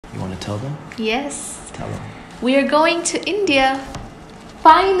want to tell them? Yes. Tell them. We are going to India.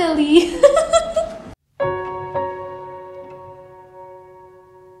 Finally.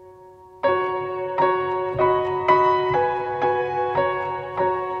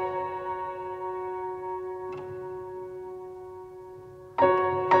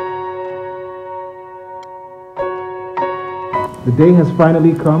 The day has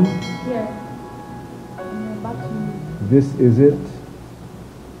finally come. Here. This is it.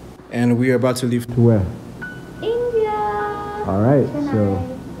 And we are about to leave to where? India. All right, Chennai.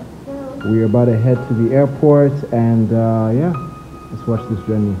 so we are about to head to the airport and yeah, let's watch this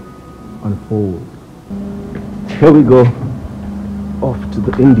journey unfold. Here we go. Off to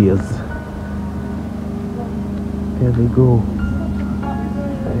the Indias. There they go.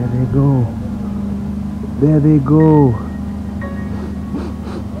 There they go. There they go.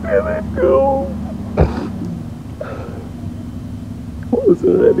 There they go. I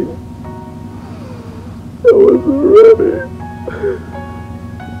wasn't ready. I wasn't ready.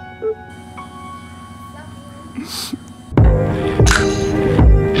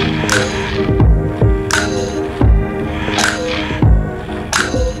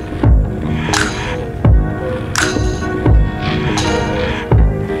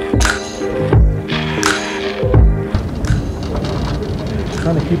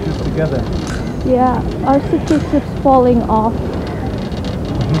 Trying to keep this together. Yeah, our suitcase keeps falling off.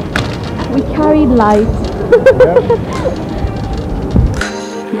 We carried light.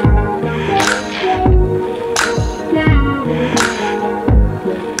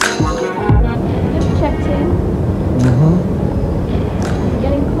 Just checked in.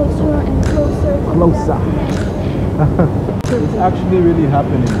 Getting closer and closer. Closer. It's actually really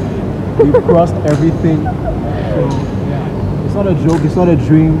happening. We've crossed everything. So yeah, it's not a joke, it's not a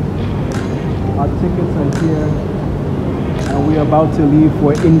dream. Our tickets are here and we're about to leave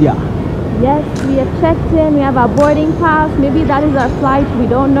for India. Yes, we have checked in. We have our boarding pass. Maybe that is our flight. We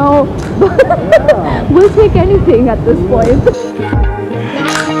don't know. Yeah. We'll take anything at this point.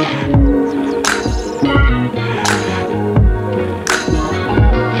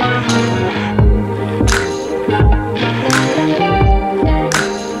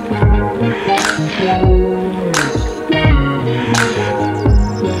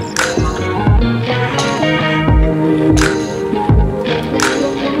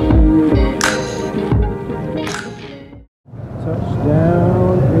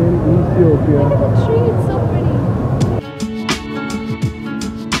 Touchdown in Ethiopia. The tree is so pretty.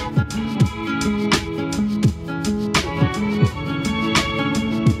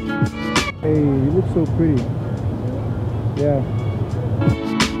 Hey, you look so pretty. Yeah.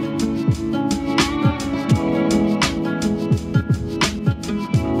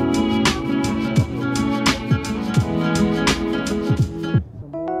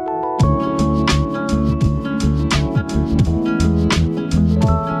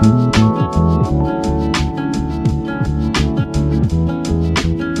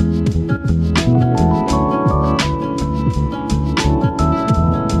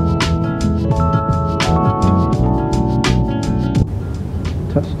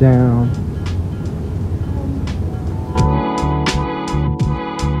 Touchdown.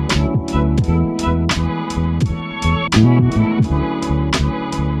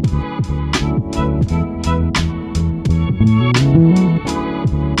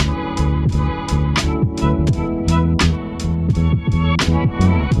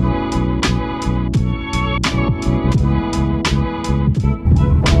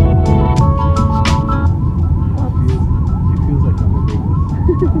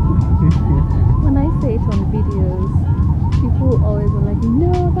 When I say it on videos, people always are like,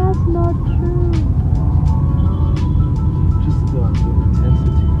 no, that's not true. Just the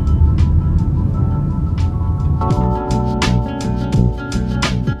intensity.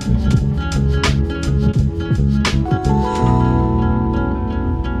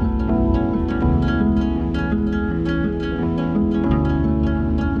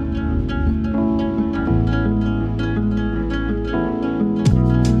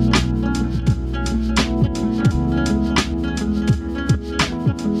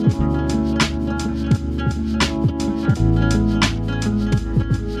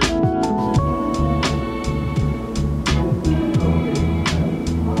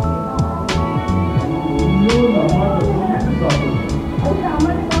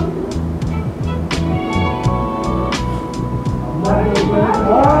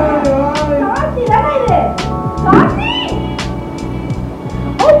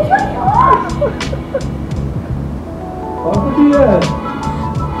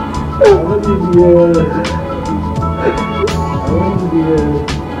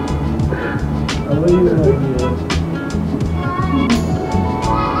 How are you, my dear?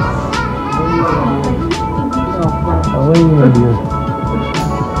 How are you, my dear?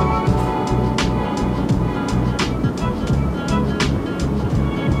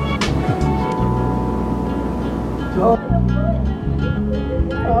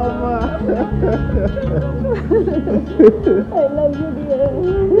 I love you, dear.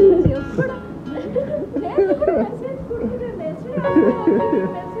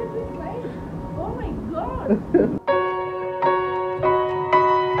 Oh my god!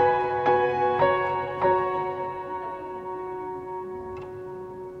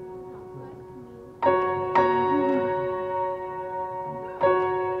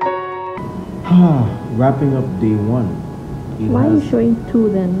 Wrapping up day one. Why are you showing 2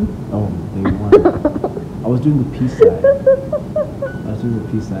 then? Oh, day one. I was doing the peace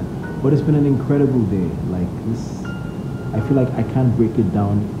side. But it's been an incredible day. Like this, I feel like I can't break it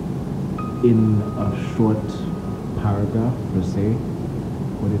down in a short paragraph per se.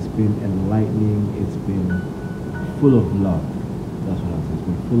 But it's been enlightening. It's been full of love. That's what I'll say. It's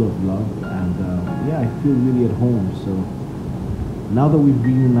been full of love, and yeah, I feel really at home. So now that we've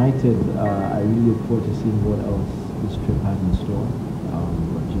reunited, I really look forward to seeing what else this trip has in store.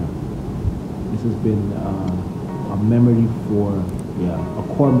 But yeah, this has been a memory a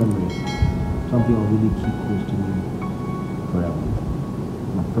core memory, something I'll really keep close to me forever.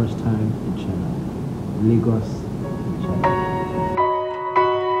 My first time in Chennai, Lagos, Chennai.